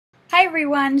Hi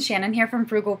everyone, Shannon here from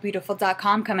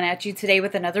frugalbeautiful.com coming at you today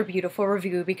with another beautiful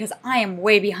review because I am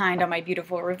way behind on my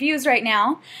beautiful reviews right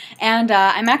now. And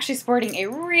I'm actually sporting a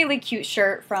really cute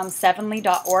shirt from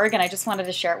Sevenly.org and I just wanted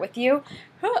to share it with you.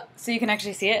 So you can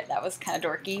actually see it. That was kind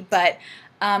of dorky, but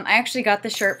I actually got the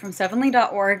shirt from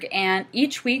Sevenly.org, and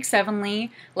each week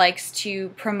Sevenly likes to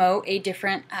promote a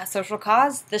different social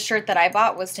cause. The shirt that I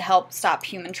bought was to help stop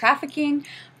human trafficking.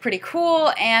 Pretty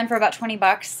cool, and for about 20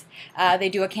 bucks, they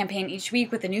do a campaign each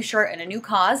week with a new shirt and a new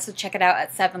cause, so check it out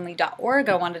at Sevenly.org.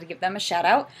 I wanted to give them a shout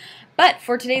out. But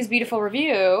for today's beautiful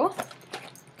review,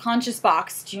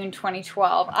 ConsciousBox June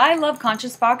 2012. I love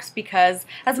ConsciousBox because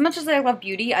as much as I love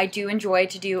beauty, I do enjoy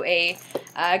to do a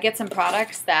get some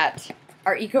products that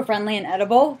are eco-friendly and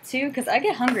edible too, because I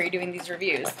get hungry doing these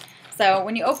reviews. So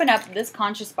when you open up this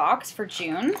ConsciousBox for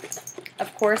June,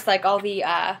 of course, like all the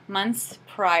months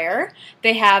prior,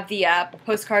 they have the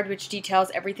postcard which details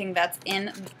everything that's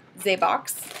in the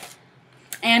box.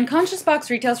 And ConsciousBox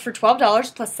retails for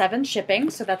 $12 plus 7 shipping,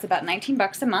 so that's about 19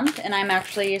 bucks a month. And I'm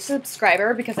actually a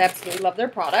subscriber because I absolutely love their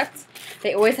products.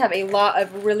 They always have a lot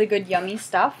of really good, yummy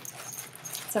stuff.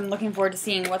 So I'm looking forward to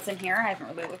seeing what's in here. I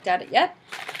haven't really looked at it yet.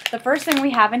 The first thing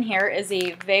we have in here is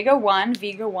a Vega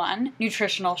 1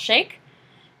 Nutritional Shake.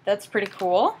 That's pretty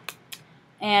cool.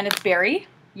 And it's berry.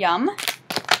 Yum.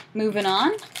 Moving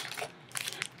on.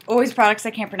 Always products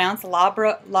I can't pronounce.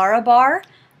 Larabar,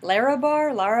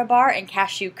 and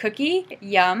Cashew Cookie.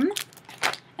 Yum.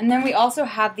 And then we also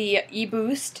have the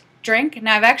Eboost drink.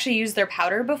 Now I've actually used their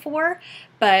powder before,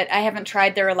 but I haven't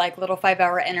tried their like little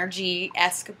 5-hour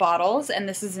energy-esque bottles, and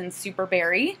this is in super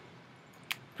berry.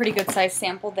 Pretty good size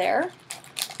sample there.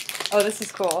 Oh, this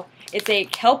is cool. It's a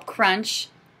Kelp Krunch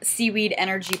Seaweed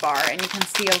energy bar, and you can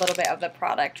see a little bit of the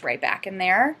product right back in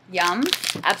there. Yum.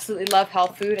 Absolutely love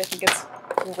health food. I think it's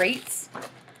great.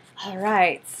 All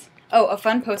right. Oh, a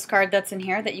fun postcard that's in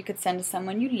here that you could send to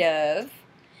someone you love.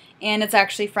 And it's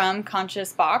actually from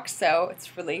ConsciousBox, so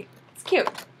it's cute.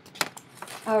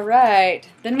 All right.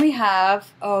 Then we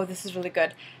have, oh, this is really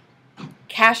good,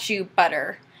 cashew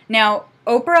butter. Now,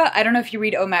 Oprah, I don't know if you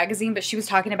read O Magazine, but she was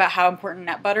talking about how important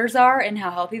nut butters are and how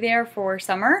healthy they are for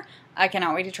summer. I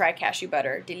cannot wait to try cashew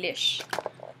butter. Delish.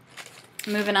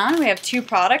 Moving on, we have 2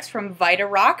 products from Vita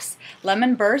Rocks,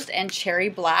 Lemon Burst and Cherry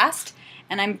Blast.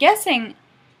 And I'm guessing,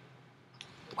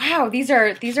 wow, these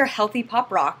are healthy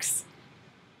pop rocks.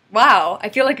 Wow, I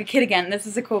feel like a kid again. This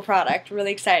is a cool product.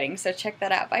 Really exciting. So check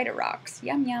that out, Vita Rocks.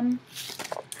 Yum, yum.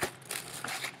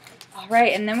 All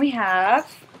right, and then we have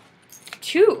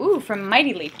 2, from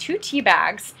Mighty Leaf, 2 tea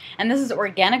bags. And this is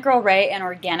Organic Earl Grey and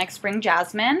Organic Spring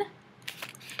Jasmine.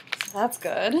 So that's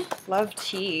good. Love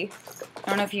tea. I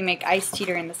don't know if you make iced tea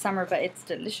during the summer, but it's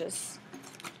delicious.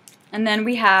 And then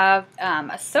we have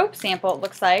a soap sample, it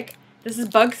looks like. This is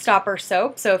Bug Stopper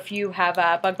soap, so if you have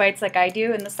bug bites like I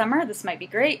do in the summer, this might be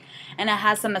great. And it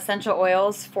has some essential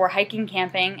oils for hiking,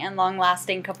 camping, and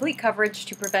long-lasting complete coverage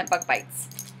to prevent bug bites.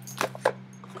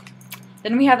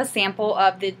 Then we have a sample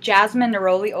of the Jasmine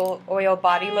Neroli Oil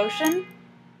Body Lotion,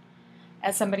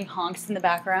 as somebody honks in the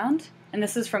background. And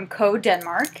this is from Co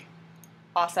Denmark.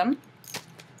 Awesome.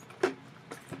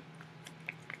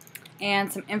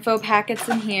 And some info packets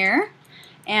in here.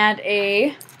 And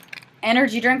a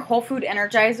energy drink, whole food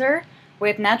energizer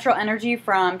with natural energy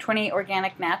from 28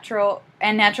 organic natural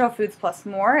foods plus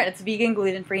more. It's vegan,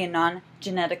 gluten-free, and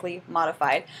non-genetically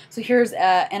modified. So here's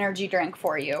an energy drink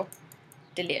for you.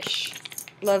 Delish.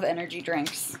 Love energy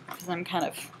drinks because I'm kind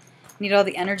of need all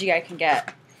the energy I can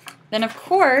get. Then of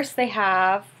course they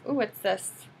have, ooh, what's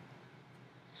this?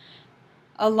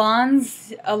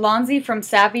 Alonzi from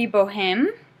Savy, Boeheme,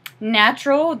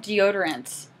 natural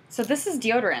deodorant. So this is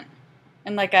deodorant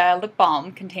in like a lip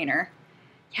balm container.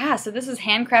 Yeah, so this is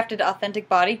handcrafted authentic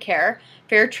body care,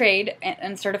 fair trade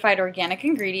and certified organic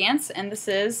ingredients, and this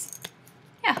is,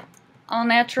 yeah, all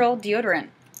natural deodorant.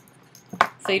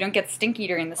 So you don't get stinky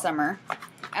during the summer.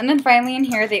 And then finally in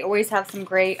here, they always have some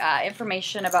great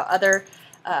information about other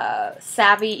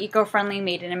savvy, eco-friendly,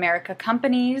 made-in-America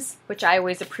companies, which I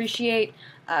always appreciate,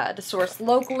 to source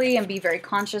locally and be very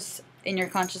conscious in your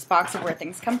ConsciousBox of where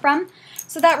things come from.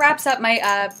 So that wraps up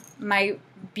my my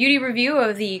beauty review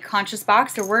of the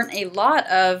ConsciousBox. There weren't a lot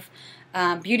of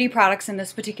beauty products in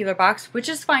this particular box, which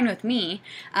is fine with me,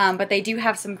 but they do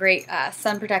have some great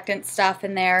sun protectant stuff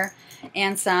in there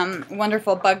and some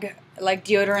wonderful bug like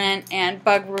deodorant and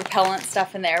bug repellent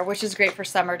stuff in there, which is great for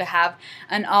summer to have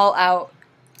an all-out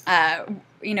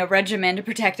regimen to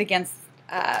protect against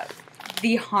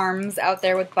the harms out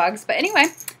there with bugs. But anyway,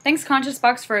 thanks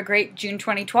ConsciousBox for a great June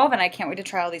 2012, and I can't wait to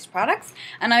try all these products.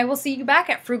 And I will see you back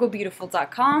at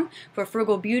frugalbeautiful.com for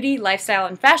frugal beauty, lifestyle,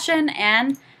 and fashion,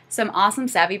 and some awesome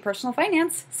Savvy personal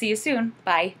finance. See you soon.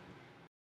 Bye.